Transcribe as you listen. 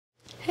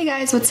Hey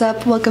guys, what's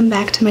up? Welcome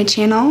back to my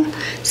channel.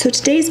 So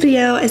today's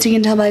video, as you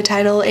can tell by the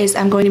title, is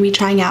I'm going to be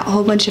trying out a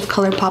whole bunch of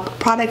ColourPop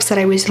products that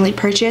I recently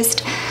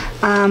purchased.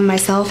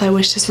 Myself, I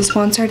wish this was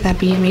sponsored,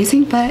 that'd be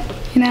amazing, but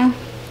you know,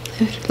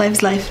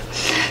 life's life.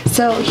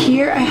 So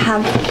here I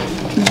have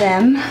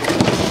them.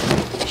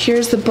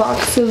 Here's the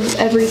box of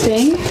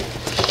everything.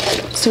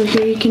 So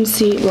here you can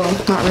see, well,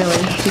 not really,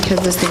 because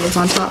this thing is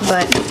on top,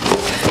 but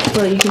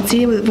well, you can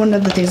see one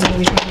of the things I'm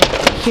going to be trying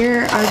out.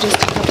 Here are just a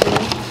couple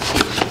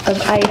of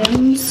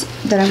items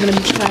that I'm going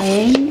to be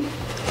trying.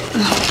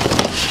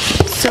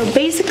 So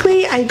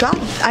basically, I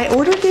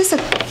ordered this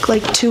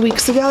like 2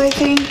 weeks ago, I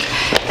think,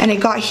 and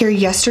it got here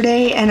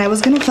yesterday, and I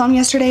was going to film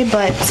yesterday,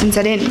 but since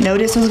I didn't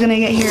notice it was going to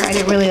get here, I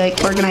didn't really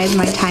like organize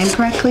my time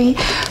correctly,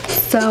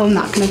 so I'm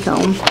not going to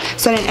film.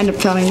 So I didn't end up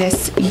filming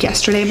this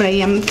yesterday, but I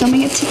am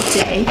filming it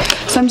today.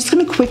 So I'm just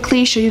going to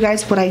quickly show you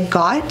guys what I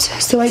got.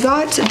 So I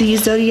got the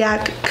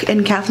Zodiac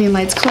and Kathleen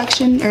Lights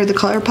collection, or the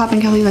ColourPop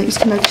and Kathleen Lights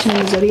collection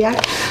in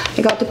Zodiac.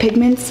 I got the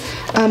pigments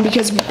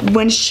because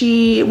when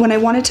I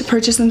wanted to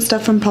purchase some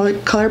stuff from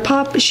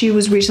ColourPop, she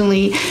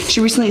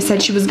recently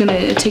said she was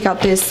gonna take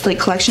out this like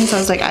collection, so I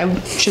was like, I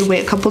should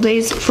wait a couple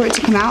days for it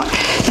to come out,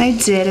 and I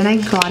did, and I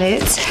got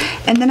it.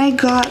 And then I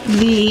got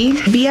the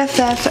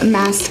BFF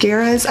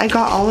mascaras. I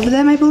got all of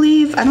them, I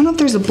believe. I don't know if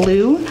there's a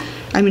blue.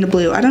 I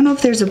don't know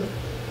if there's a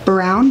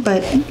brown,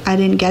 but I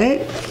didn't get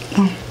it.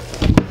 Oh.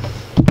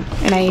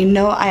 And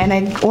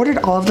I ordered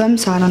all of them,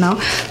 so I don't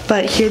know.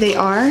 But here they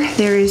are.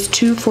 There is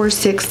 2, 4,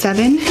 6,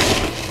 7.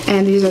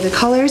 And these are the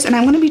colors. And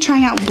I'm going to be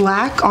trying out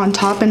black on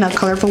top and a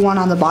colorful one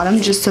on the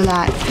bottom, just so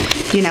that,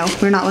 you know,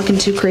 we're not looking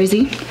too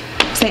crazy.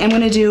 So I'm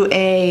going to do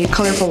a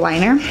colorful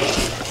liner.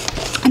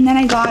 And then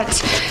I got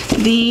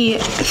the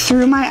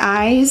Through My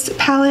Eyes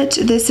palette.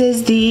 This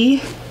is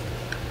the,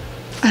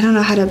 I don't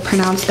know how to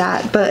pronounce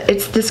that, but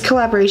it's this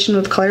collaboration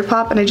with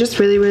ColourPop, and I just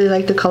really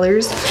like the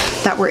colors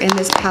that were in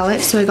this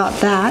palette, so I got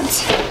that.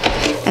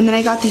 And then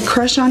I got the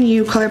Crush on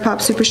You ColourPop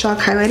Super Shock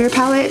Highlighter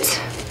palette.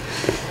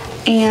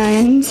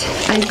 And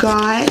I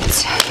got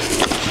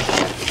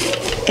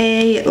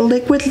a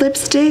liquid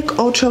lipstick,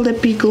 Ultra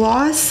Lippy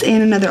Gloss,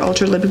 and another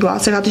Ultra Lippy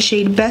Gloss. I got the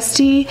shade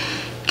Bestie,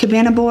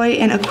 Cabana Boy,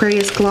 and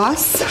Aquarius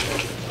Gloss.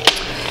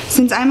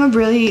 Since I'm a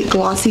really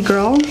glossy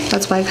girl,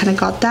 that's why I kind of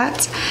got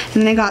that.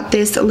 And then I got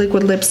this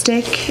liquid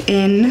lipstick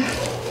in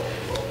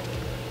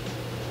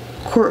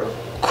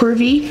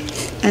Curvy,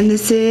 and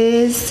this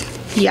is,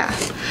 yeah,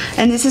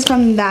 and this is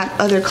from that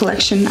other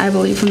collection, I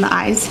believe, from the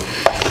eyes.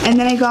 And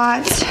then I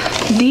got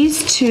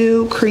these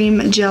two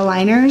cream gel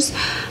liners.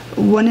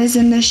 One is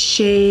in the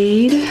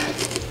shade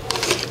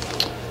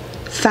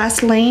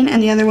Fast Lane,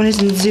 and the other one is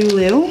in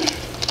Zulu.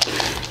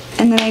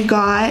 And then I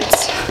got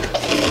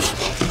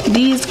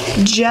these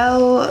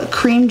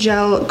cream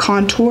gel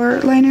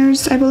contour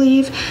liners, I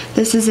believe.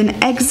 This is an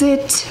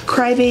Exit,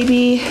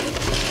 Crybaby,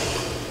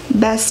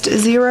 Best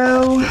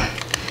Zero,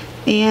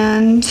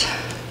 and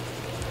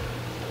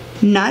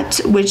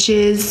Nut, which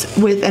is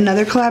with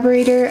another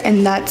collaborator,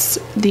 and that's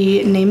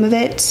the name of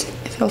it,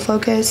 if it'll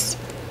focus.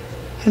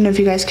 I don't know if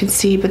you guys can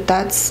see, but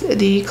that's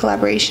the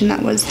collaboration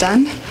that was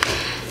done.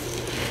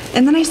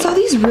 And then I saw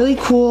these really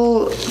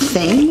cool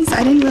things.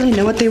 I didn't really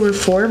know what they were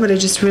for, but I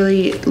just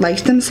really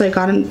liked them, so I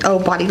got them. Oh,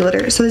 body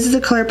glitter. So this is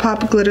a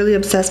ColourPop Glitterly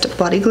Obsessed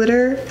body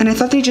glitter, and I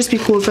thought they'd just be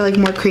cool for like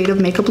more creative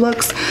makeup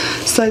looks.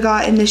 So I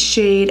got in this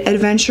shade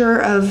Adventure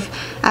of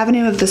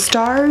Avenue of the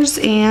Stars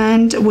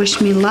and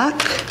Wish Me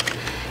Luck.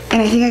 And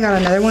I think I got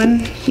another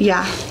one.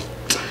 Yeah.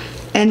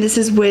 And this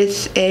is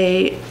with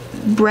a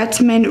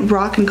Bretman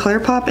Rock and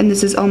ColourPop, and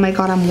this is Oh My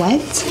God, I'm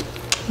Wet.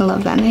 I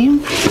love that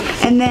name.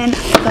 And then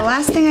the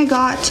last thing I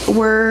got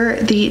were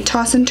the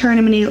Toss and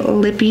Turn Mini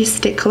Lippy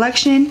Stick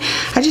Collection.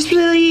 I just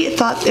really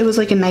thought it was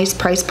like a nice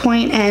price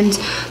point, and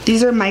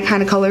these are my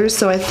kind of colors,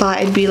 so I thought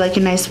it'd be like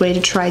a nice way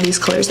to try these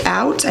colors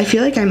out. I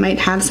feel like I might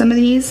have some of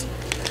these.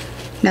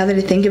 Now that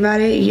I think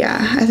about it,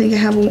 yeah, I think I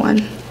have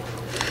one.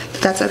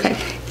 But that's okay.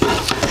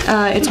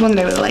 It's one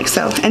that I really like,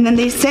 so. And then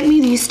they sent me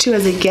these two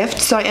as a gift,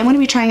 so I am going to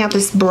be trying out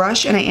this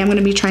brush, and I am going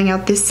to be trying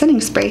out this setting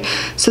spray.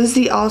 So this is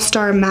the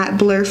All-Star Matte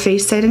Blur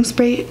Face Setting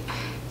Spray.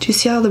 Do you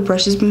see how the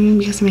brush is moving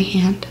because of my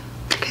hand?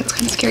 Okay, it's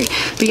kind of scary.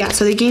 But yeah,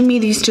 so they gave me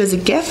these two as a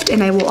gift,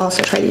 and I will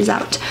also try these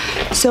out.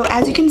 So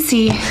as you can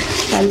see,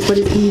 that is what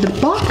is in the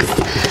box.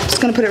 I'm just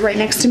going to put it right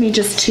next to me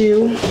just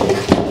to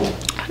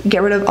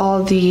get rid of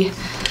all the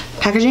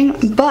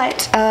packaging.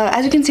 But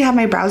as you can see, I have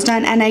my brows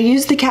done, and I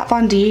used the Kat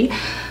Von D.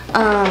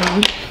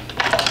 I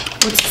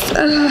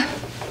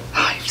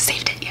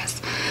saved it,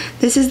 yes.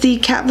 This is the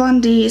Kat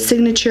Von D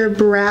Signature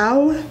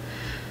Brow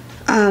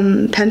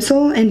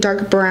pencil in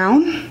dark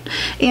brown,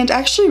 and I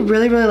actually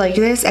really like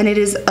this, and it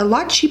is a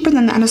lot cheaper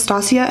than the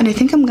Anastasia, and I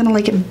think I'm gonna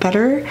like it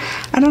better.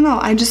 I don't know,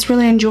 I just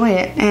really enjoy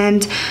it.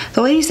 And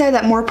the lady said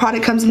that more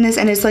product comes in this,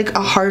 and it's like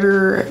a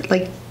harder,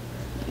 like,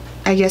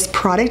 I guess,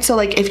 product. So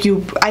like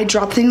I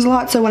drop things a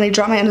lot, so when I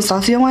drop my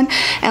Anastasia one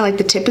and like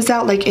the tip is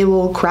out, like it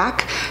will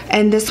crack.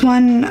 And this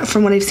one,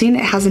 from what I've seen,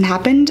 it hasn't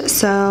happened.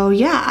 So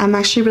yeah, I'm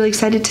actually really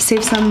excited to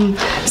save some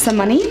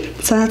money,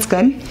 so that's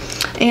good.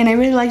 and I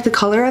really like the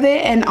color of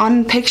it, and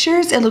on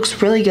pictures it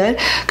looks really good,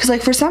 because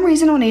like for some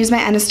reason when I use my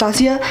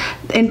Anastasia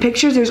in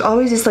pictures there's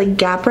always this like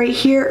gap right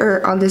here,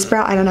 or on this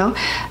brow, I don't know,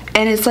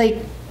 and it's like,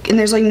 and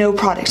there's like no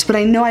product, but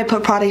I know I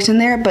put product in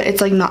there, but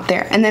it's like not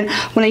there. And then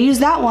when I use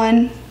that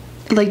one,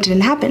 it like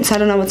didn't happen, so I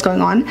don't know what's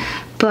going on.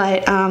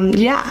 But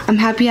yeah, I'm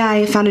happy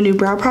I found a new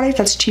brow product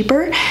that's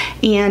cheaper,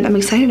 and I'm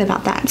excited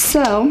about that.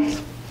 So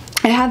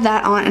I have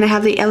that on, and I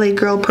have the LA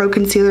Girl Pro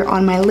Concealer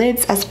on my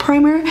lids as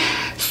primer.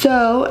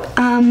 So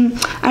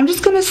I'm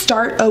just gonna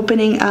start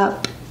opening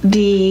up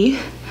the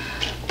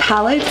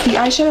palettes, the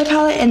eyeshadow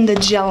palette and the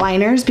gel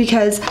liners,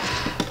 because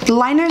the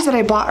liners that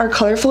I bought are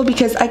colorful,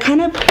 because I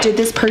kind of did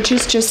this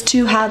purchase just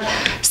to have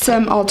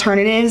some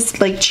alternatives,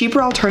 like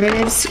cheaper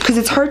alternatives, because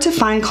it's hard to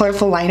find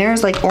colorful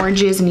liners like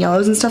oranges and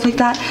yellows and stuff like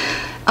that.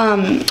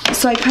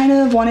 So I kind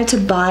of wanted to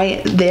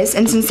buy this,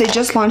 and since they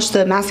just launched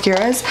the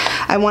mascaras,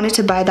 I wanted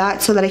to buy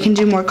that so that I can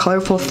do more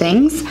colorful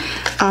things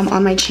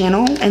on my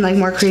channel and like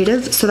more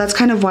creative. So that's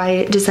kind of why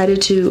I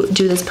decided to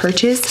do this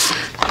purchase.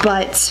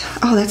 But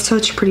oh, that's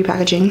such pretty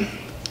packaging.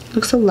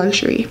 Looks so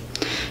luxury.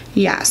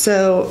 Yeah,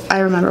 so I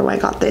remember why I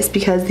got this,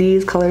 because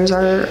these colors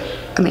are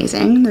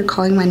amazing. They're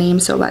calling my name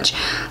so much.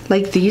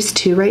 Like these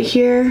two right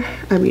here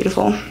are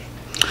beautiful.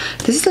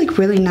 This is like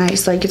really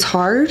nice. Like it's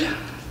hard.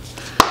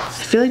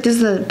 I feel like this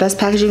is the best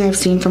packaging I've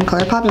seen from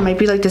ColourPop. It might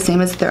be like the same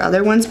as their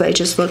other ones, but it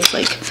just looks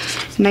like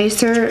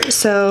nicer.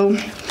 So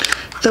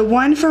the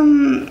one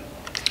from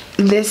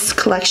this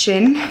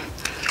collection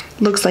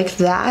looks like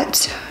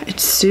that.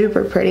 It's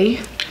super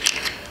pretty.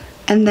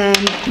 And then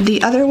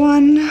the other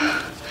one,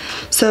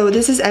 so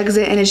this is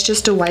Exit, and it's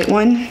just a white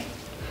one.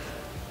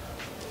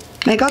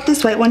 I got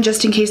this white one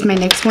just in case my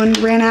NYX one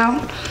ran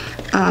out,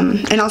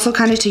 and also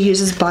kind of to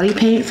use as body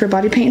paint for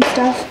body paint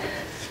stuff.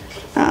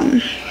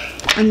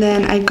 And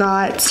then I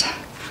got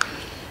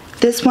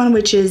this one,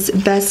 which is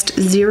Best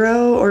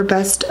Zero or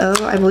Best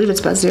O. I believe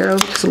it's Best Zero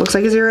because it looks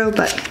like a zero,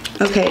 but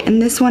okay.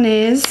 And this one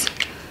is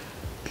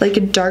like a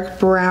dark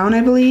brown,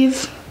 I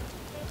believe.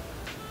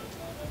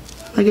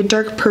 Like a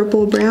dark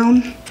purple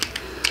brown. I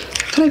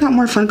thought I got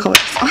more fun colors.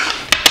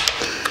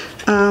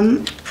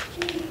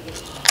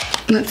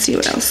 Let's see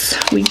what else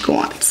we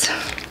got.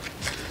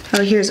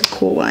 Oh, here's a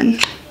cool one.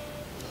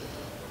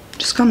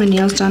 Just got my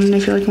nails done and I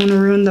feel like I want to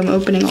ruin them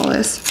opening all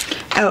this.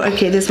 Oh,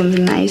 okay, this one's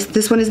nice.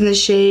 This one is in the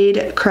shade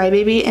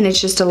Crybaby, and it's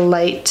just a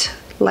light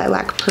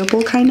lilac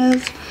purple kind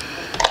of.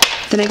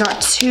 Then I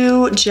got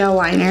two gel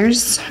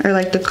liners, or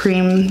like the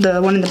cream,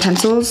 the one in the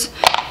pencils.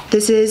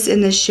 This is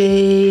in the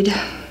shade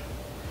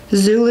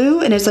Zulu,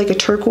 and it's like a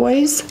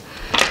turquoise.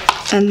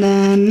 And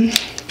then,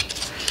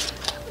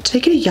 did I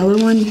get a yellow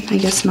one? I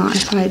guess not, I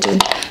thought I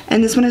did.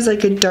 And this one is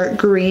like a dark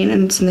green,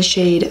 and it's in the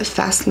shade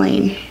Fast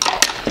Lane.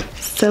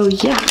 So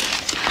yeah,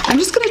 I'm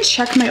just gonna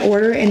check my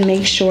order and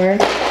make sure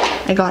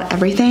I got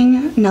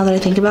everything now that I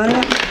think about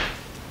it.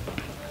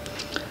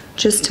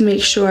 Just to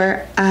make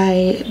sure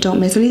I don't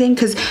miss anything,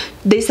 because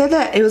they said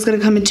that it was gonna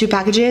come in 2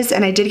 packages,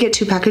 and I did get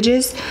 2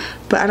 packages,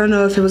 but I don't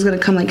know if it was gonna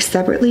come like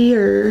separately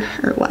or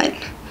what.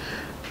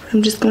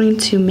 I'm just going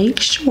to make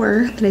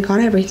sure that I got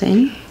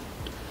everything.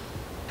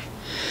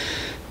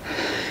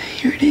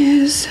 Here it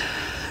is.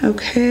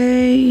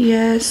 Okay,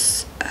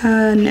 yes,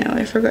 no,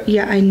 I forgot.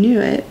 Yeah, I knew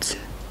it.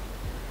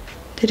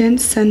 They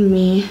didn't send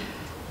me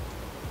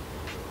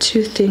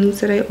 2 things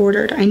that I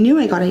ordered. I knew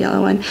I got a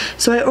yellow one.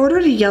 So I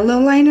ordered a yellow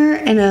liner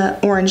and an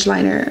orange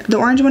liner. The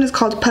orange one is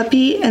called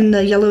Puppy and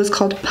the yellow is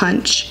called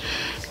Punch.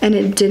 And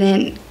it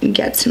didn't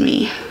get to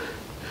me.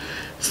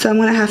 So I'm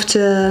gonna have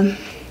to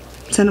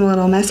send them a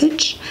little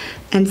message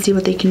and see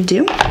what they can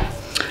do.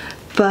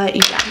 But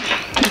yeah,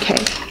 okay.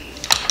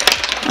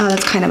 Oh,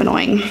 that's kind of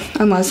annoying.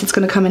 Unless it's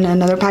gonna come in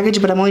another package,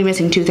 but I'm only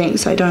missing 2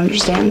 things, so I don't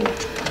understand.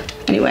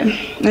 Anyway,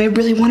 I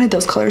really wanted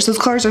those colors. Those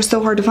colors are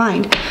so hard to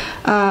find.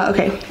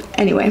 Okay,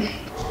 anyway.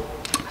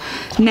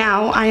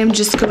 Now I am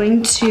just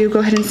going to go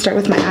ahead and start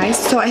with my eyes.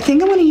 So I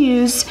think I'm gonna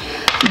use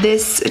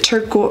this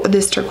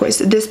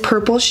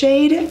purple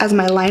shade as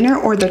my liner,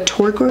 or the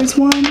turquoise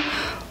one,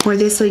 or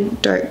this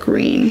like dark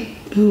green.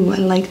 Ooh, I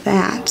like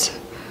that.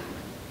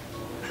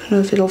 I don't know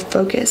if it'll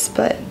focus,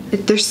 but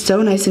they're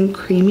so nice and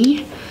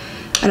creamy.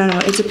 I don't know,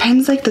 it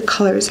depends like the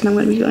colors that I'm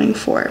gonna be going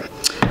for.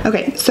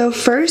 Okay, so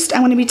first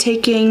I'm gonna be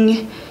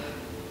taking,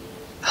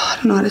 I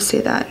don't know how to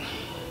say that.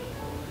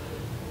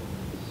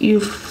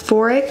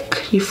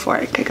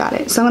 Euphoric, I got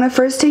it. So I'm gonna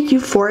first take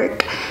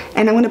Euphoric,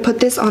 and I'm gonna put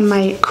this on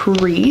my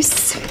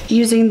crease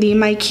using the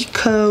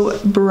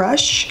Mikiko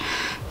brush.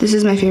 This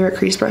is my favorite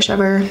crease brush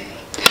ever.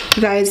 If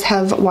you guys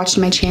have watched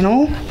my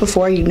channel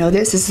before, you know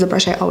this. This is a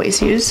brush I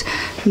always use.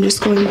 I'm just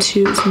going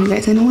to zoom you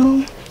guys in a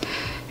little.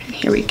 And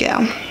here we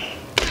go.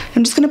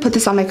 I'm just gonna put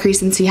this on my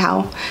crease and see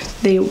how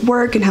they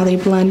work and how they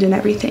blend and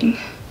everything.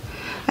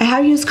 I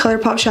have used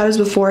ColourPop shadows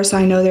before, so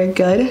I know they're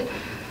good.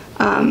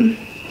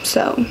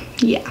 So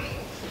yeah.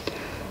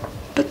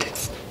 But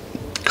this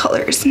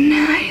color is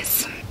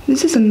nice.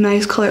 This is a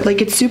nice color.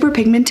 Like, it's super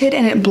pigmented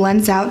and it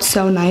blends out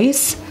so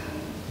nice.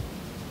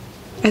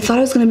 I thought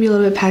it was gonna be a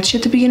little bit patchy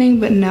at the beginning,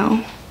 but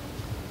no.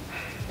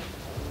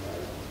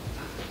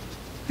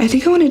 I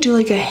think I want to do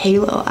like a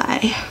halo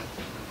eye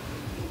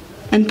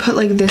and put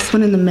like this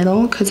one in the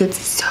middle because it's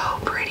so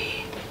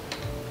pretty.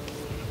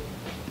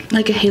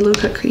 Like a halo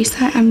cut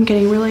crease eye. I'm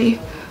getting really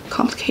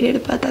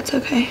complicated, but that's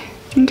okay.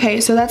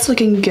 Okay, so that's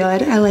looking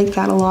good. I like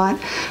that a lot.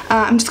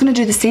 I'm just gonna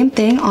do the same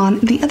thing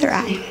on the other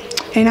eye.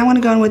 And I want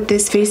to go in with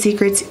this Face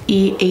Secrets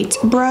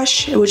E8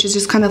 brush, which is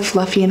just kind of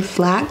fluffy and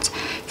flat.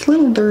 It's a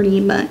little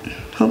dirty, but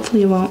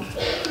hopefully it won't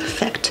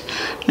affect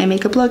my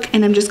makeup look.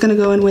 And I'm just gonna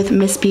go in with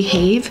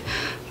Misbehave,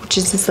 which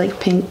is this like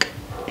pink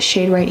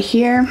shade right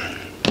here,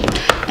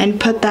 and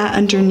put that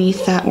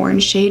underneath that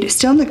orange shade.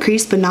 Still in the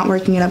crease, but not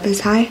working it up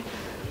as high.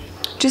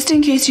 Just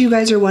in case you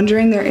guys are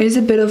wondering, there is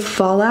a bit of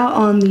fallout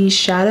on these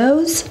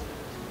shadows.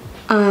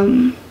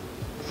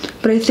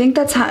 But I think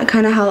that's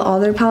kind of how all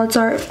their palettes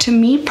are. To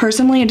me,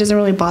 personally, it doesn't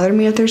really bother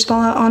me if there's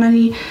fallout on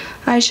any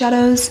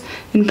eyeshadows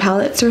and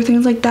palettes or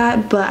things like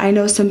that, but I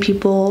know some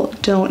people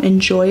don't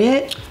enjoy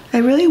it. I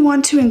really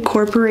want to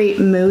incorporate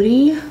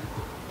Moody,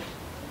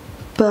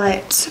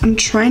 but I'm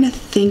trying to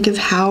think of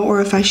how, or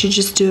if I should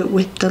just do it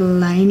with the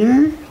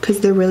liner,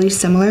 because they're really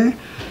similar,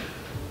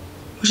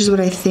 which is what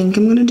I think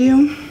I'm gonna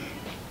do.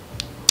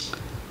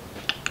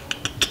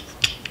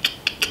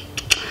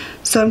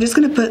 So I'm just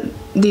gonna put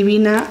the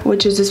V-Nut,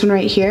 which is this one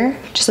right here,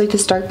 just like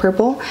this dark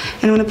purple,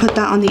 and I'm gonna put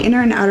that on the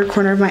inner and outer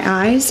corner of my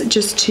eyes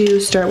just to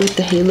start with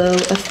the halo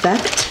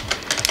effect.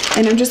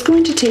 And I'm just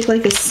going to take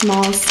like a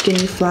small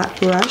skinny flat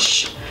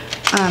brush.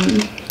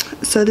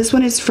 So this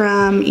one is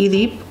from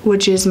eLeap,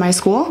 which is my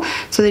school.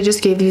 So they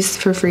just gave these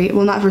for free.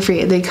 Well, not for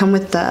free. They come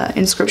with the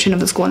inscription of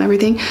the school and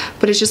everything,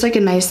 but it's just like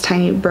a nice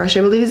tiny brush.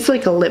 I believe it's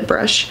like a lip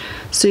brush.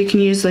 So you can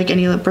use like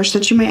any lip brush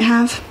that you might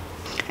have.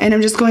 And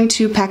I'm just going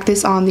to pack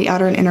this on the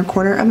outer and inner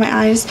corner of my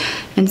eyes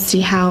and see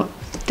how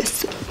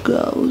this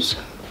goes.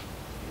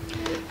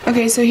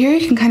 Okay, so here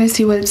you can kind of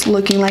see what it's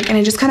looking like, and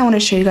I just kind of want to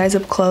show you guys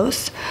up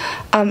close.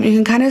 You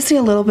can kind of see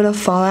a little bit of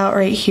fallout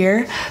right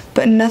here,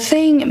 but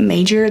nothing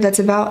major. That's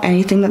about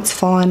anything that's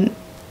fallen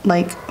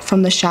like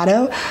from the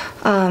shadow.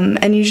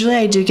 And usually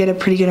I do get a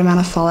pretty good amount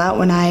of fallout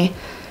when I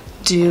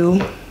do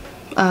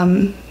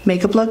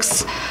makeup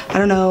looks. I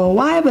don't know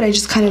why, but I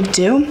just kind of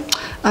do.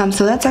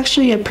 So that's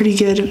actually a pretty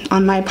good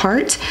on my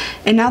part.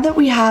 And now that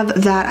we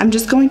have that, I'm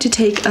just going to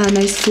take a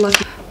nice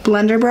fluffy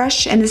blender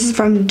brush, and this is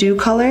from Dew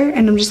Color,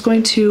 and I'm just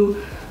going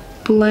to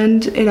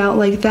blend it out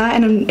like that.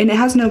 And it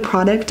has no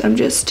product. I'm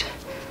just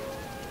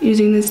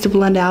using this to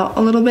blend out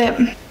a little bit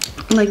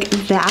like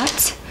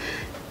that.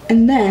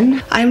 And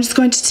then I'm just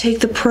going to take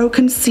the Pro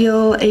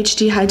Conceal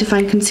HD High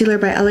Define Concealer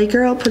by LA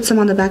Girl, put some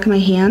on the back of my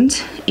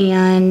hand,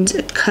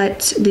 and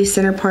cut the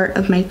center part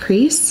of my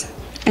crease.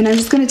 And I'm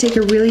just going to take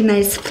a really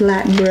nice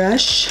flat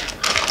brush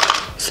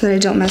so that I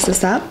don't mess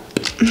this up.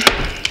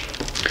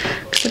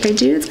 Because if I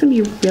do, it's going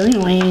to be really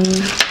annoying.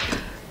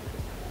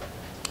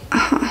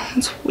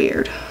 That's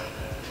weird.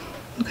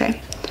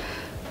 Okay.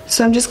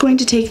 So I'm just going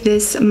to take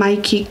this My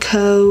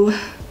Kiko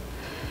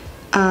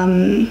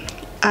Eye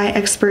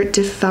Expert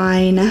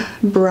Define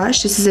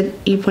brush. This is an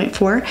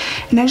E.4.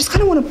 And I just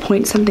kind of want to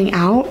point something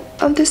out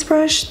of this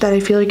brush that I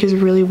feel like is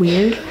really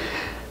weird.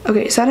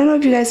 Okay, so I don't know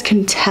if you guys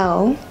can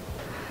tell,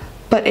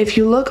 but if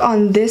you look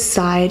on this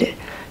side,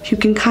 you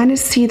can kind of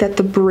see that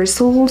the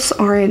bristles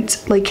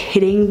aren't like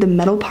hitting the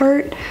metal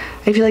part.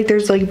 I feel like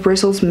there's like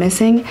bristles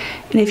missing.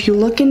 And if you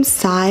look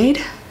inside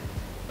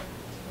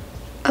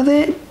of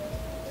it,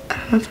 I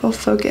don't know if it'll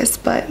focus,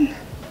 but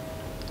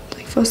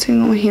like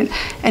focusing on my hand.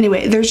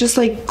 Anyway, there's just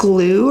like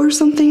glue or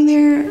something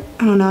there.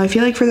 I don't know. I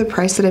feel like for the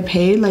price that I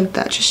paid, like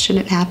that just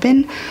shouldn't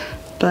happen.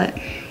 But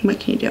what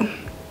can you do?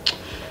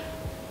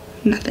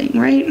 Nothing,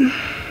 right?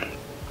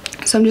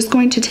 So I'm just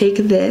going to take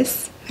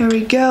this. There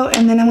we go.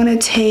 And then I'm going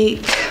to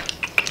take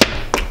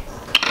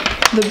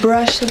the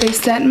brush that they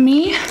sent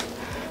me,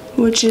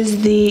 which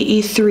is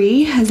the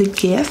E3 as a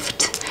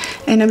gift.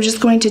 And I'm just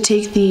going to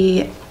take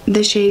the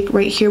shade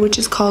right here, which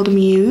is called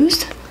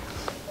Muse.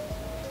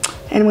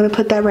 And I'm going to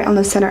put that right on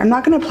the center. I'm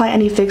not going to apply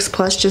any Fix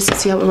Plus just to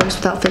see how it works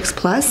without Fix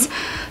Plus,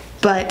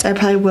 but I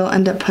probably will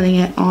end up putting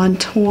it on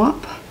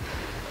top.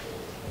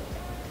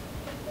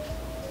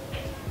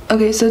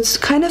 Okay, so it's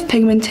kind of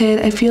pigmented.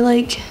 I feel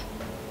like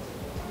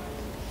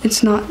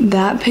it's not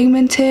that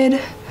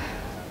pigmented,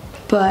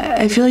 but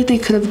I feel like they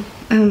could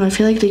have, I don't know, I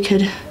feel like they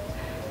could,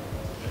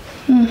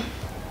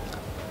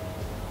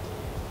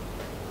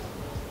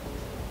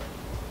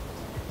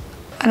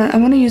 I'm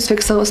going to use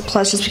Fix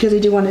Plus just because I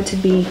do want it to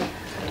be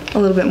a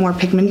little bit more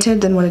pigmented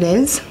than what it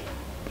is.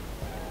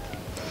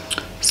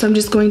 So I'm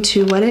just going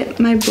to wet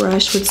my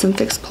brush with some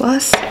Fix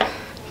Plus,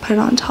 put it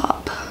on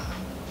top.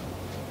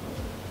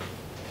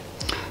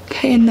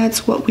 Okay, and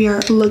that's what we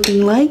are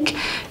looking like.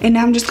 And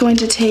now I'm just going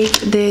to take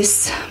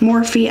this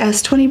Morphe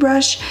S20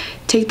 brush,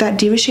 take that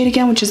Diva shade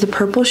again, which is the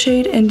purple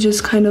shade, and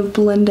just kind of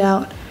blend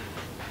out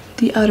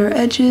the outer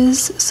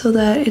edges so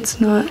that it's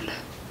not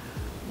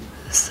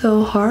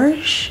so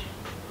harsh.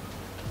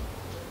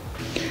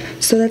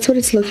 So that's what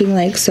it's looking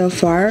like so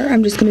far.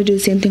 I'm just going to do the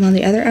same thing on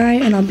the other eye,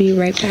 and I'll be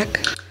right back.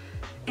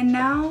 And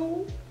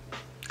now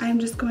I'm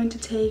just going to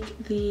take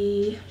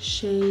the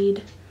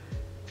shade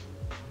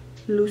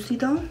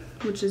Lucido,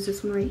 which is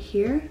this one right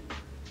here.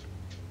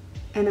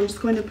 And I'm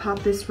just going to pop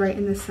this right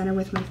in the center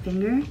with my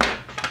finger.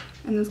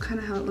 And that's kind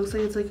of how it looks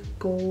like. It's like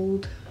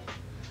gold,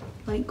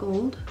 light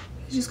gold.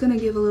 It's just going to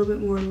give a little bit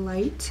more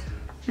light.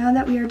 Now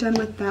that we are done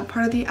with that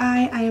part of the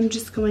eye, I am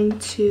just going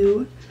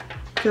to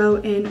go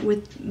in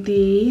with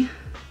the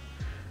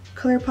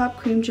ColourPop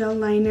Cream Gel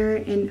Liner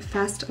in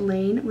Fast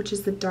Lane, which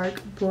is the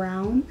dark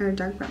brown, or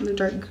the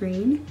dark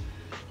green.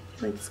 I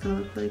feel like it's going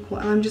to look really cool.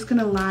 And I'm just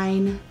going to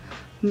line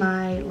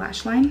my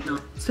lash line.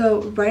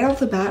 So right off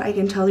the bat, I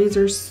can tell these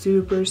are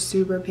super,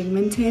 super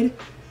pigmented,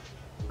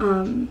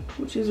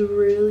 which is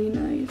really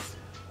nice.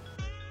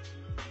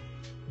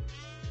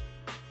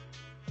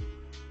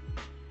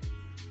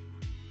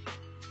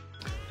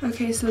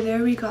 Okay, so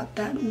there we got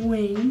that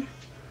wing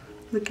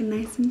looking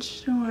nice and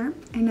sharp.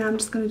 And now I'm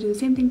just going to do the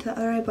same thing to the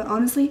other eye. But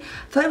honestly,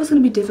 I thought it was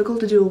going to be difficult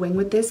to do a wing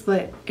with this,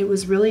 but it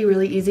was really,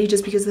 really easy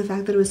just because of the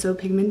fact that it was so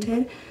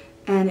pigmented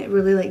and it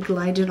really like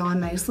glided on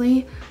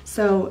nicely.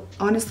 So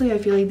honestly, I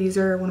feel like these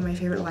are one of my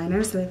favorite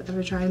liners that I've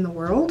ever tried in the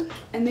world.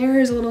 And there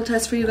is a little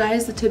test for you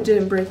guys. The tip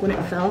didn't break when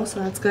it fell, so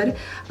that's good.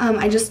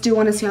 I just do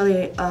want to see how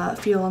they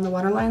feel on the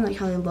waterline, like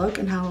how they look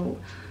and how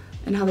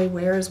they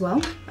wear as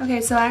well.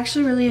 Okay, so I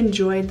actually really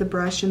enjoyed the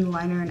brush and the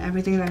liner and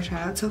everything that I've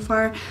tried out so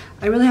far.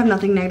 I really have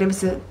nothing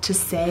negative to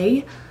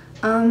say,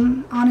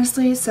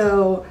 honestly.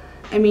 So,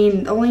 I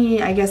mean, the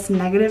only, I guess,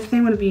 negative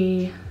thing would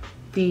be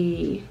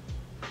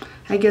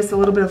I guess, a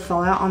little bit of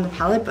fallout on the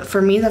palette. But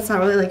for me, that's not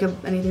really like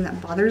anything that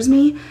bothers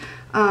me.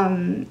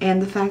 And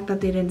the fact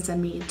that they didn't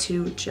send me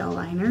 2 gel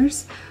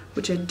liners,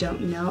 which I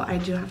don't know. I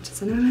do have to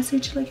send them a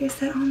message, like I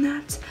said, on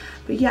that.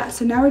 But yeah,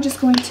 so now we're just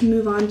going to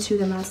move on to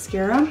the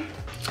mascara.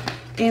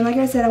 And like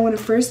I said, I want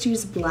to first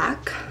use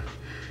black.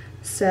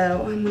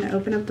 So I'm going to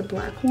open up the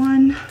black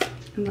one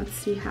and let's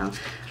see how.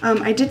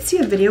 I did see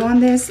a video on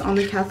this, on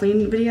the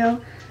Kathleen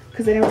video,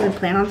 because I didn't really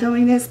plan on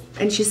filming this.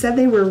 And she said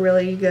they were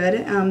really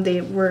good.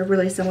 They were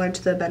really similar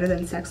to the Better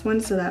Than Sex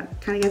one. So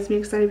that kind of gets me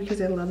excited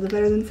because I love the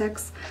Better Than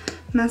Sex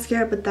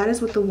mascara. But that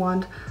is what the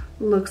wand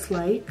looks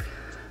like.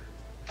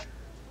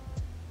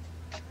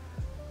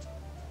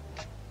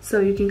 So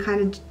you can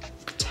kind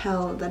of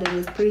tell that it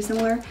is pretty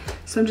similar.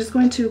 So I'm just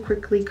going to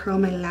quickly curl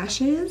my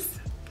lashes,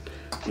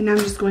 and now I'm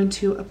just going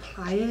to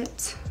apply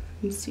it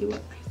and see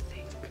what I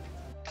think.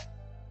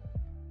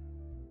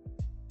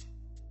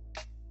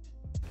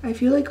 I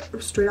feel like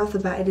straight off the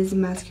bat it is a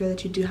mascara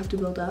that you do have to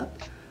build up,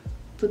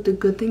 but the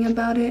good thing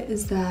about it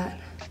is that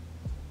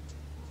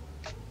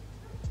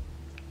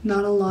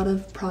not a lot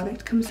of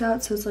product comes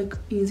out, so it's like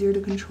easier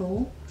to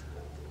control,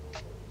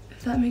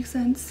 if that makes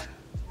sense.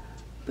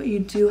 But you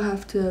do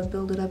have to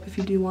build it up if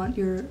you do want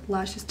your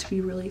lashes to be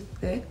really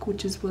thick,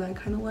 which is what I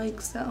kind of like.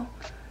 So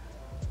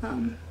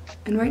and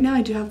right now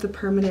I do have the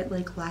permanent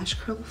like lash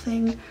curl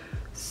thing,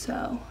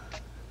 so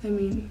I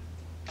mean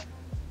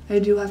I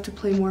do have to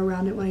play more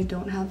around it when I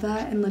don't have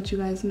that and let you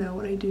guys know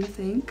what I do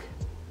think.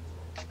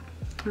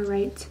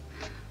 Alright,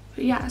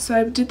 but yeah, so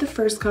I did the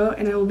first coat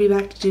and I will be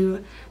back to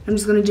do, I'm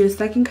just going to do a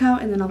second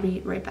coat and then I'll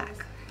be right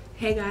back.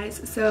 Hey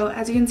guys, so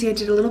as you can see I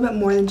did a little bit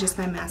more than just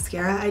my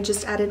mascara. I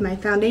just added my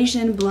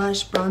foundation,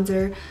 blush,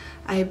 bronzer.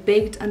 I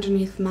baked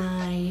underneath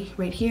my,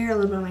 right here, a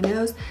little bit on my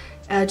nose,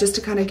 just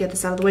to kind of get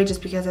this out of the way,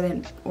 just because I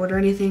didn't order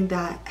anything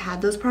that had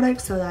those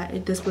products so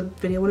that this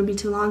video wouldn't be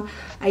too long.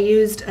 I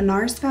used a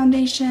NARS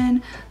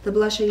foundation, the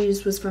blush I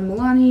used was from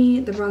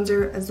Milani, the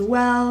bronzer as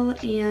well,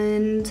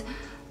 and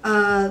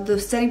the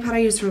setting powder I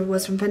used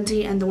was from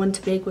Fenty, and the one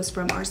to bake was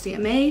from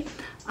RCMA.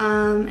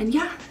 And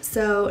yeah,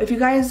 so if you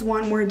guys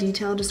want more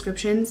detailed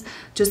descriptions,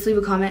 just leave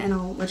a comment and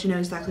I'll let you know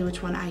exactly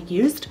which one I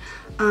used.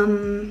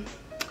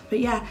 But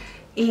yeah,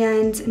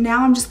 and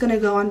now I'm just going to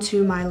go on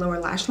to my lower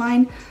lash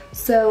line.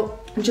 So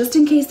just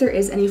in case there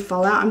is any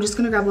fallout, I'm just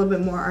going to grab a little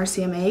bit more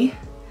RCMA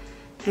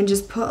and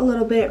just put a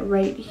little bit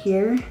right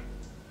here,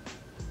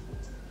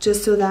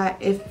 just so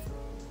that if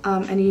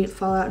any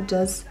fallout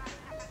does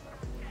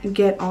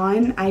get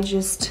on, I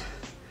just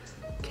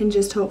can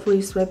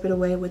hopefully swipe it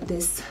away with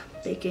this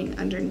baking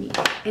underneath.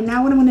 And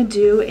now what I'm going to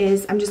do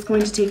is I'm just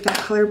going to take that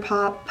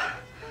ColourPop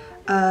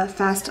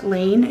Fast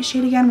Lane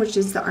shade again, which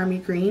is the Army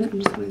Green.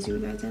 I'm just going to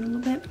zoom you guys in a little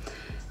bit.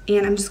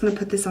 And I'm just going to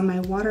put this on my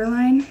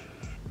waterline.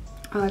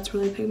 Oh, that's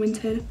really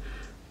pigmented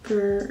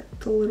for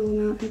the little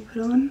amount I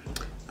put on.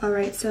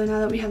 Alright, so now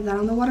that we have that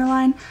on the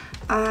waterline,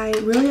 I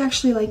really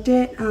actually liked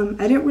it.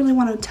 I didn't really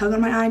want to tug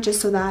on my eye just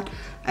so that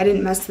I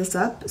didn't mess this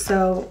up.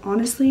 So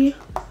honestly,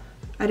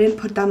 I didn't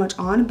put that much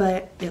on,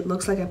 but it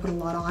looks like I put a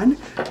lot on,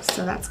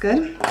 so that's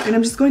good. And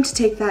I'm just going to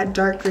take that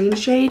dark green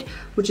shade,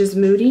 which is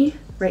Moody,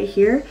 right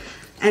here,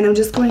 and I'm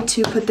just going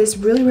to put this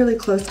really, really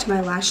close to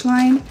my lash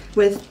line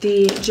with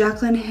the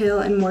Jaclyn Hill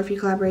and Morphe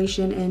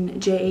collaboration in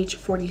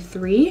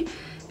JH43,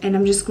 and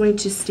I'm just going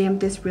to stamp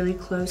this really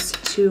close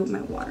to my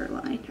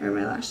waterline, or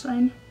my lash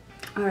line.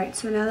 Alright,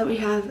 so now that we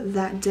have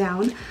that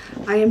down,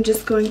 I am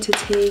just going to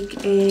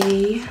take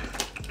a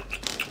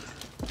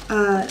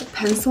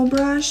pencil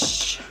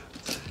brush.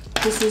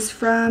 This is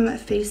from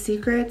Face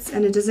Secrets,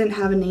 and it doesn't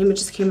have a name, it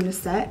just came in a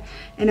set.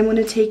 And I'm going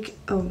to take,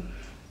 oh,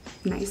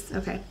 nice,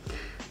 okay.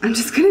 I'm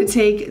just gonna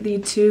take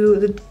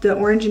the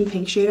orange and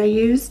pink shade I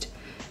used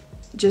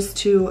just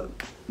to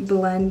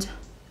blend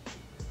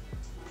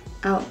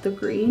out the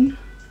green.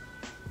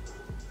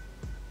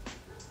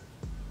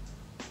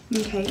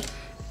 Okay,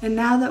 and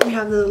now that we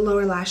have the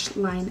lower lash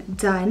line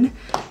done,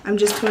 I'm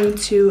just going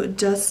to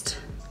dust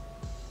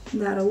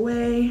that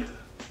away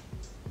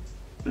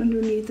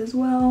underneath as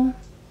well.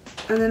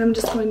 And then I'm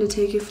just going to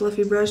take a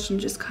fluffy brush and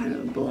just kind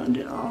of blend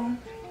it all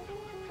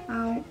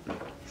out.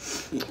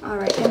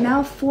 Alright, and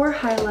now for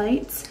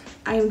highlights,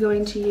 I am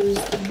going to use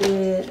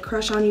the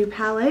Crush On You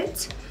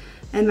palette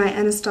and my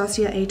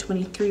Anastasia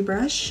A23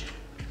 brush.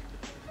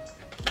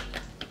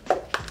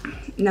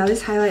 Now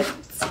this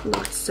highlights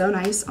look so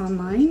nice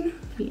online.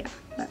 Yeah,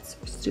 that's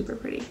super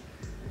pretty.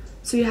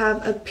 So you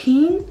have a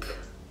pink,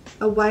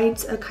 a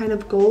white, a kind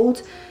of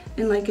gold,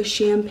 and like a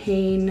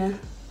champagne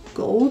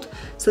gold.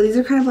 So these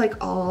are kind of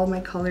like all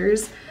my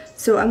colors.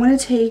 So I'm going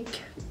to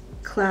take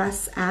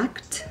Class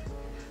Act,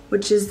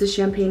 which is the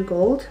champagne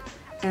gold,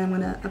 and I'm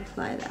going to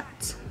apply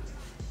that.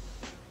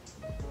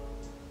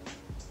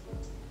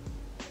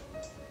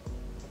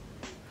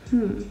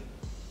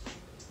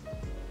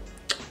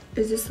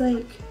 Is this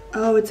like,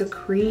 oh, it's a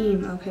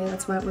cream. Okay,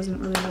 that's why it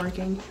wasn't really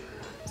working.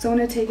 So I'm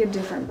going to take a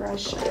different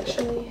brush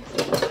actually.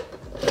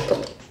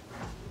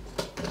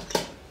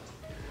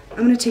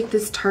 I'm going to take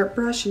this Tarte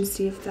brush and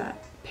see if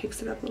that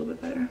picks it up a little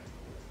bit better.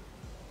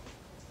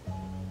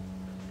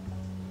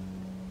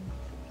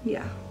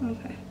 Yeah,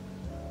 okay.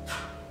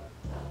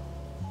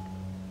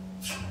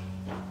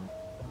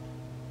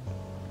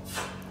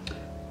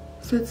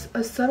 So it's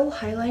a subtle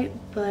highlight,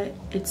 but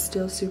it's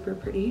still super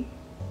pretty.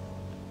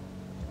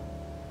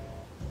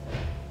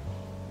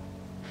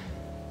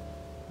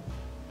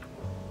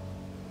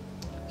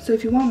 So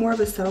if you want more of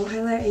a subtle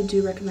highlight, I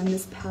do recommend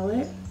this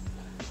palette.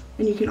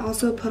 And you can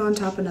also put on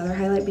top another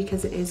highlight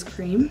because it is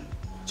cream,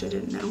 which I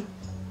didn't know.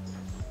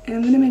 And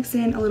I'm gonna mix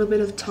in a little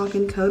bit of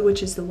Talkin' Code,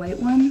 which is the white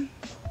one.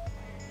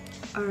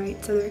 All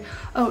right, so there,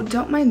 oh,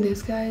 don't mind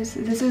this, guys.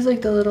 This is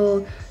like the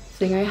little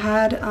thing I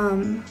had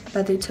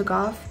that they took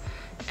off.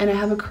 And I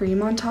have a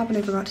cream on top and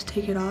I forgot to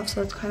take it off,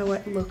 so that's kind of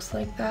what it looks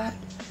like, that,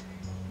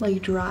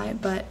 like dry,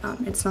 but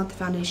it's not the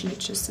foundation,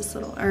 it's just this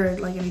little, or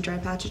like any dry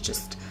patch, it's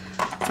just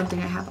something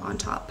I have on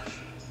top.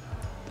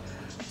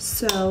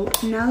 So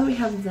now that we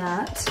have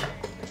that,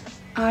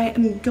 I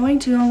am going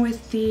to go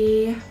with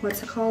the,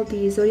 what's it called,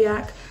 the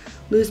Zodiac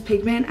Loose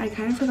Pigment. I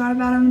kind of forgot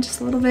about them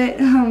just a little bit,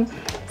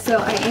 so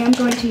I am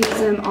going to use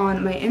them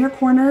on my inner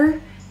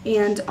corner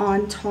and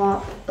on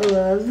top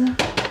of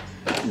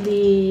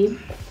the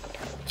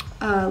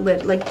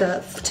lid, like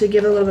to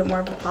give it a little bit more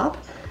of a pop.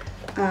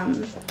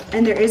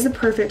 And there is a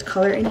perfect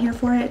color in here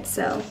for it,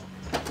 so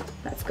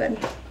that's good.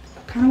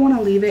 Kind of want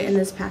to leave it in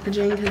this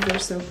packaging because they're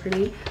so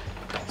pretty.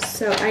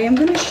 So I am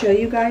going to show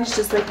you guys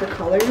just like the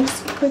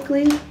colors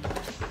quickly.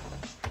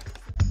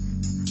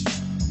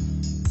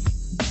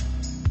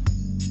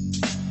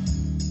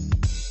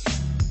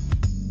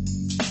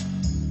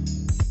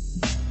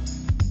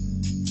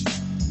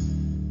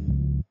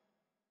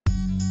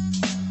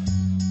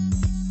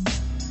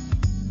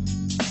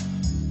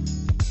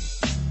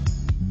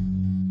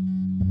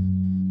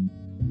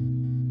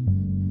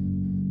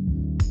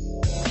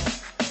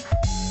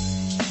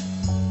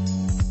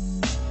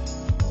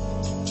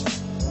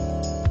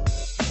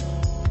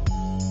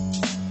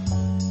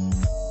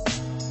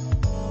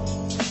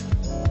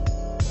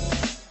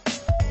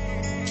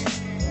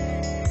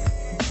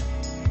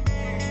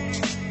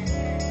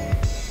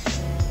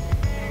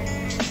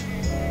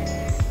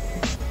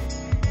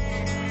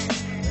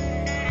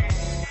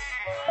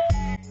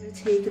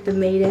 Take the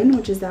Maiden,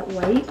 which is that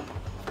white,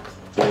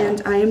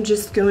 and I am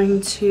just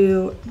going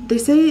to, they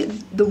say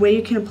the way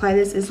you can apply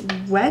this is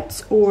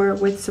wet or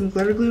with some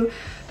glitter glue.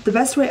 The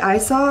best way I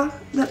saw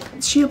that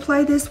she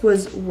applied this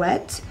was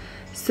wet,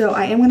 so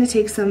I am going to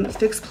take some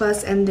Fix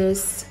Plus and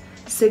this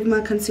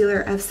Sigma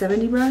Concealer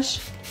F70 brush,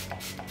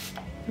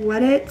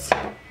 wet it,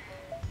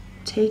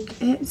 take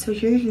it, so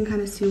here you can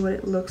kind of see what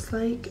it looks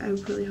like. I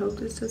really hope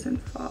this doesn't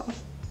fall.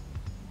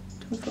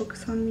 Don't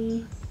focus on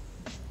me.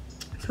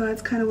 So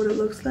that's kind of what it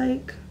looks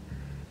like.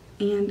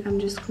 And I'm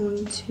just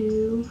going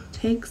to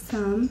take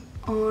some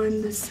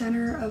on the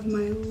center of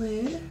my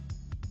lid,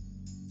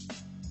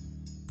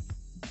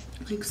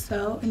 like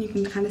so, and you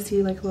can kind of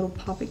see like a little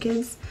pop it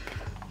gives.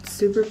 It's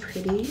super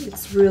pretty.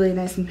 It's really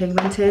nice and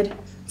pigmented.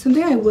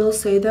 Something I will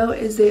say though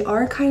is they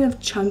are kind of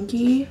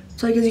chunky.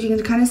 So like as you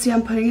can kind of see,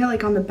 I'm putting it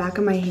like on the back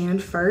of my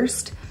hand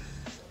first,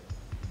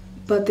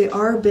 but they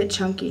are a bit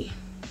chunky.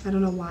 I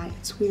don't know why,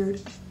 it's weird.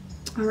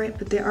 Alright,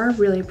 but they are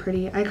really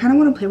pretty. I kind of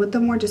want to play with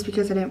them more just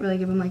because I didn't really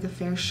give them like a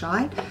fair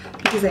shot,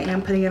 because I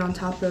am putting it on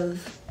top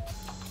of,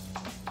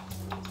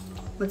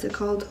 what's it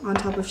called? On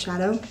top of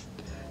shadow.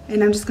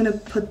 And I'm just going to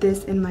put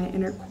this in my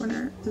inner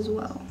corner as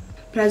well.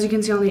 But as you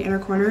can see on the inner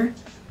corner,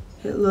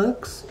 it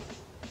looks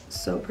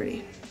so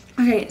pretty.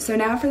 Okay, so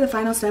now for the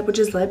final step, which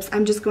is lips,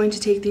 I'm just going to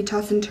take the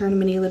Toss and Turn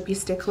Mini Lippy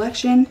Stick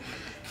Collection.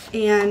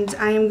 And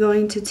I am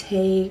going to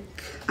take,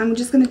 I'm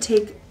just going to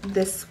take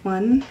this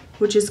one,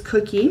 which is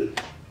Cookie.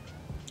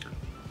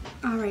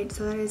 All Alright,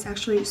 so that is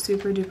actually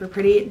super duper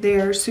pretty.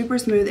 They're super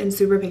smooth and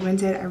super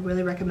pigmented. I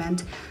really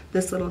recommend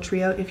this little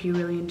trio if you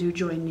really do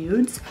enjoy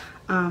nudes.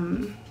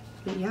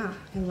 But yeah,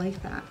 I like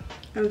that.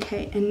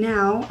 Okay, and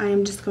now I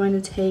am just going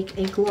to take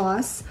a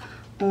gloss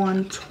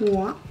on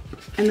top.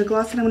 And the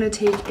gloss that I'm going to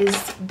take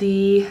is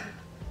the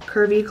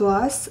Curvy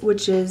Gloss,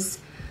 which is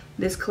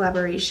this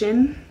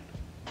collaboration.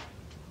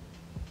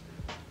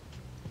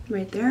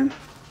 Right there. I'm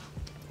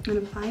going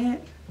to apply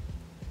it.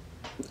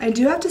 I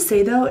do have to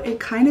say though, it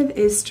kind of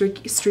is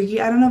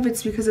streaky. I don't know if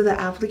it's because of the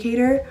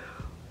applicator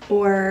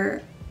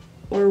or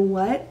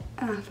what.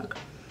 Fuck.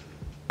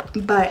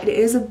 But it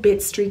is a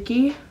bit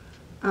streaky.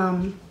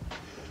 And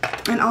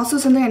also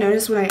something I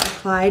noticed when I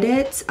applied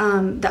it,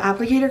 the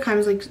applicator kind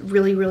of like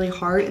really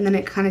hard, and then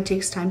it kind of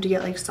takes time to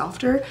get like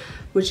softer,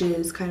 which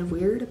is kind of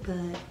weird,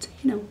 but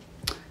you know,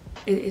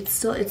 it's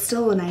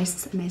still a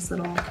nice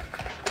little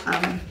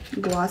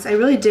gloss. I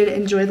really did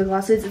enjoy the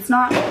glosses. It's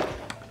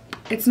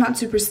not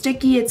super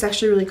sticky. It's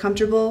actually really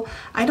comfortable.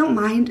 I don't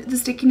mind the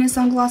stickiness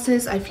on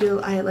glosses. I feel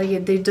I like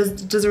it. It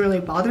doesn't really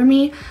bother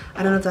me.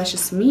 I don't know if that's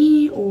just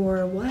me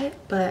or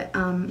what, but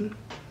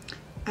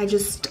I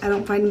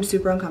don't find them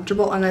super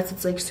uncomfortable unless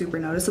it's like super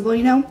noticeable,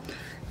 you know.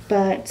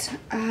 But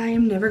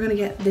I'm never gonna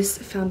get this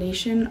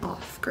foundation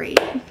off. Great.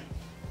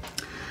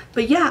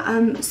 But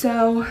yeah,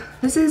 so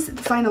this is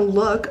the final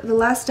look. The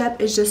last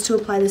step is just to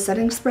apply the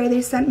setting spray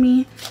they sent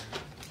me.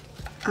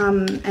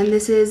 And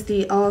this is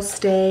the All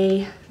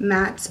Stay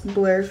Matte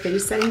Blur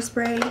Face Setting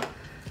Spray.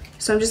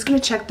 So I'm just going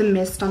to check the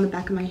mist on the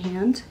back of my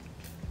hand.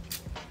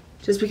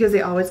 Just because it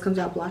always comes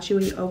out blotchy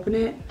when you open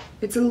it.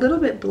 It's a little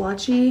bit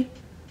blotchy.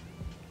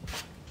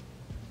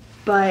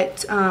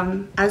 But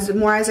as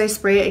I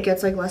spray it, it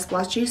gets like less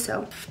blotchy,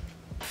 so.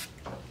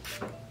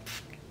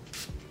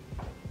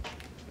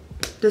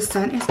 The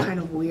scent is kind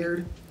of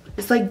weird.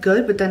 It's like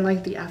good, but then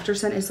like the after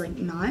scent is like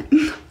not.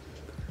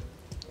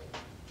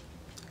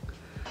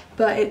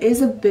 But it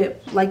is a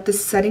bit, like the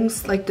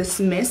settings, like this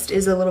mist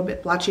is a little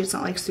bit blotchy. It's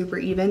not like super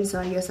even, so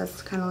I guess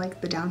that's kind of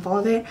like the downfall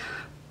of it.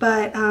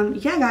 But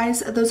yeah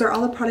guys, those are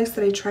all the products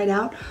that I tried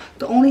out.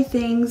 The only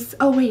things,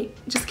 oh wait,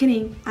 just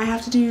kidding. I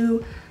have to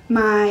do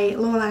my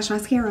lower lash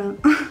mascara.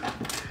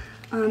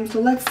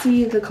 So let's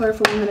see the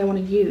colorful one that I want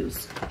to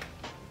use.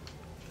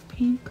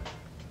 Pink,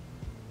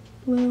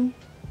 blue.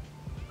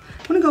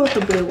 I'm gonna go with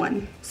the blue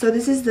one. So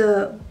this is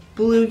the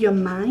Blue Your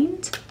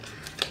Mind.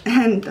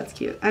 And that's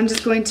cute. I'm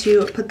just going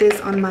to put this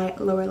on my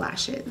lower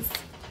lashes.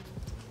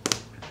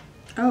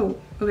 Oh,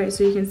 okay,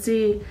 so you can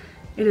see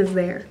it is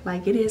there.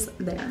 Like, it is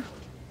there.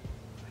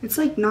 It's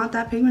like not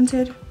that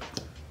pigmented.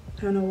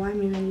 I don't know why.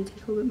 Maybe I need to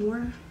take a little bit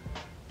more.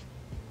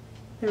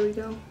 There we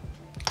go.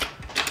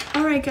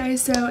 Alright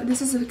guys, so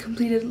this is a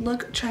completed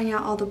look trying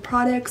out all the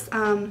products.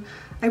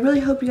 I really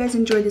hope you guys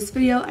enjoyed this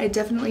video. I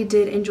definitely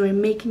did enjoy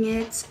making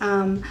it.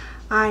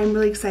 I'm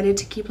really excited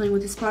to keep playing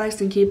with these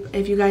products and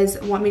if you guys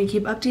want me to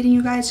keep updating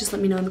you guys, just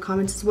let me know in the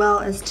comments as well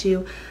as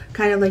to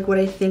kind of like what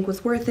I think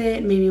was worth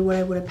it, maybe what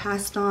I would have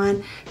passed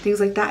on,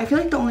 things like that. I feel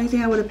like the only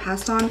thing I would have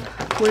passed on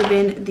would have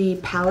been the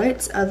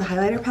palette, the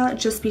highlighter palette,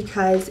 just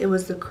because it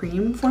was the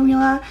cream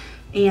formula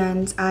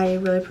and I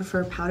really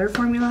prefer powder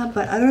formula.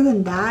 But other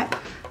than that,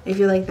 I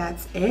feel like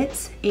that's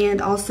it.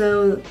 And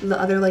also the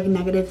other like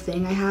negative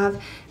thing I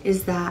have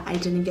is that I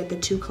didn't get the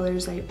 2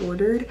 colors I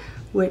ordered,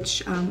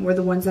 which were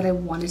the ones that I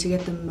wanted to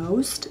get the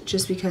most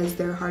just because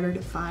they're harder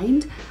to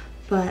find.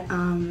 But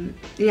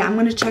yeah, I'm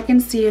gonna check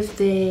and see if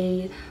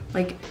they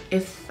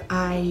if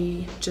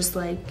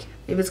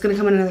it's gonna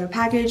come in another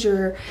package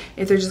or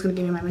if they're just gonna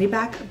give me my money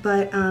back.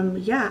 But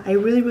yeah, I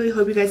really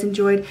hope you guys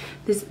enjoyed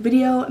this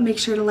video. Make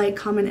sure to like,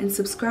 comment, and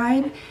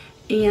subscribe,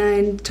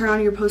 and turn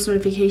on your post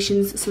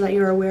notifications so that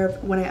you're aware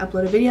of when I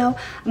upload a video.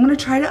 I'm going to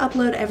try to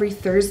upload every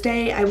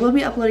Thursday. I will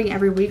be uploading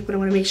every week, but I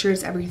want to make sure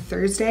it's every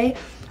Thursday,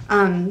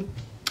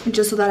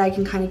 just so that I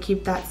can kind of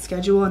keep that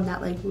schedule and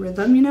that like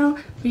rhythm, you know.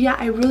 But yeah,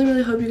 I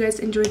really hope you guys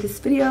enjoyed this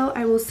video.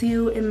 I will see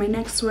you in my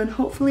next one,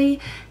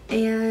 hopefully,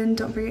 and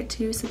don't forget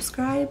to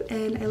subscribe,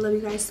 and I love you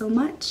guys so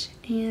much,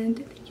 and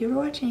thank you for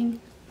watching.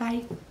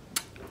 Bye.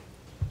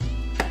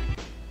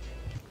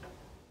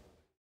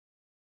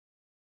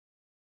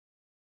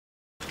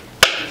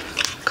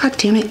 God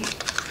damn it.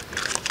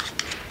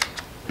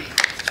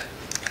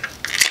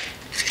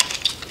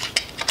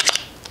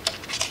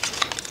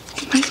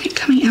 Why isn't it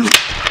coming out?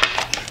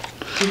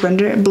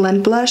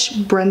 Blend blush.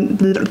 Damn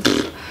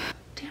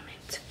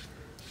it.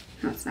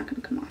 No, it's not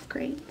gonna come off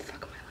great.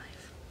 Fuck my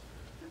life.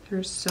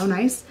 They're so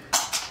nice.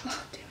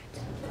 Oh, damn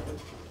it.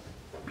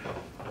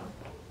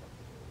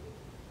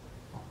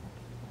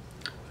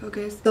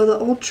 Focus. So the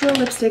Ultra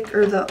lipstick,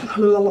 or the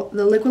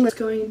liquid lipstick is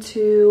going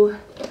to...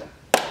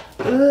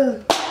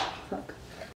 Ugh.